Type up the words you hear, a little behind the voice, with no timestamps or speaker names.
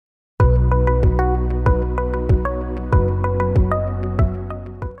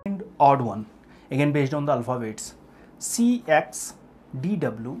odd one, again based on the alphabets C, X, D,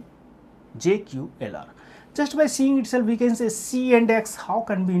 W, J, Q, L, R. Just by seeing itself we can say C and X how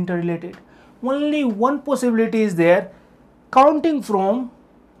can be interrelated. Only one possibility is there, counting from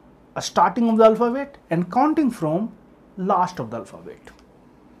a starting of the alphabet and counting from last of the alphabet.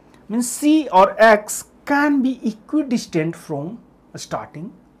 Means C or X can be equidistant from a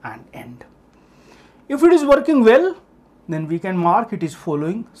starting and end. If it is working well, then we can mark it is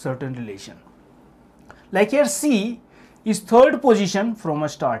following certain relation. Like here C is third position from a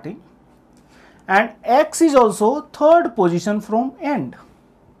starting and X is also third position from end.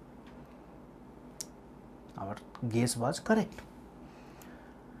 Our guess was correct.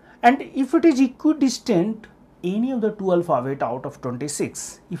 And if it is equidistant, any of the two alphabet out of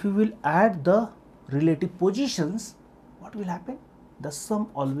 26, if you will add the relative positions, what will happen? The sum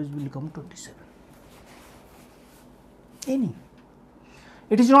always will come 27. Any.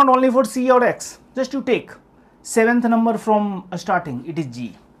 It is not only for C or X. Just you take 7th number from starting, it is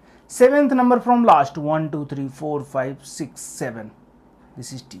G. 7th number from last, 1, 2, 3, 4, 5, 6, 7.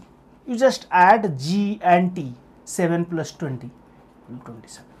 This is T. You just add G and T. 7 plus 20 will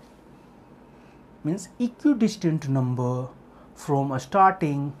 27. Means equidistant number from a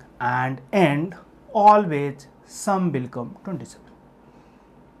starting and end, always sum will come 27.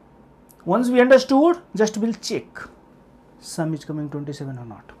 Once we understood, just we'll check sum is coming 27 or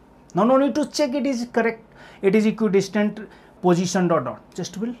not. Now no need to check it is correct, it is equidistant position dot dot,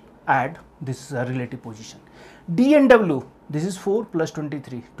 just will add this relative position. D and W, this is 4 plus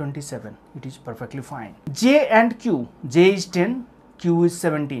 23, 27, it is perfectly fine. J and Q, J is 10, Q is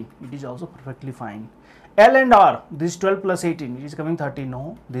 17, it is also perfectly fine. L and R, this is 12 plus 18, it is coming 30,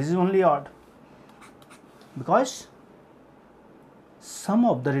 no, this is only odd, because sum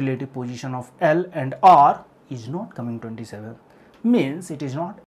of the relative position of L and R is not coming 27, means it is not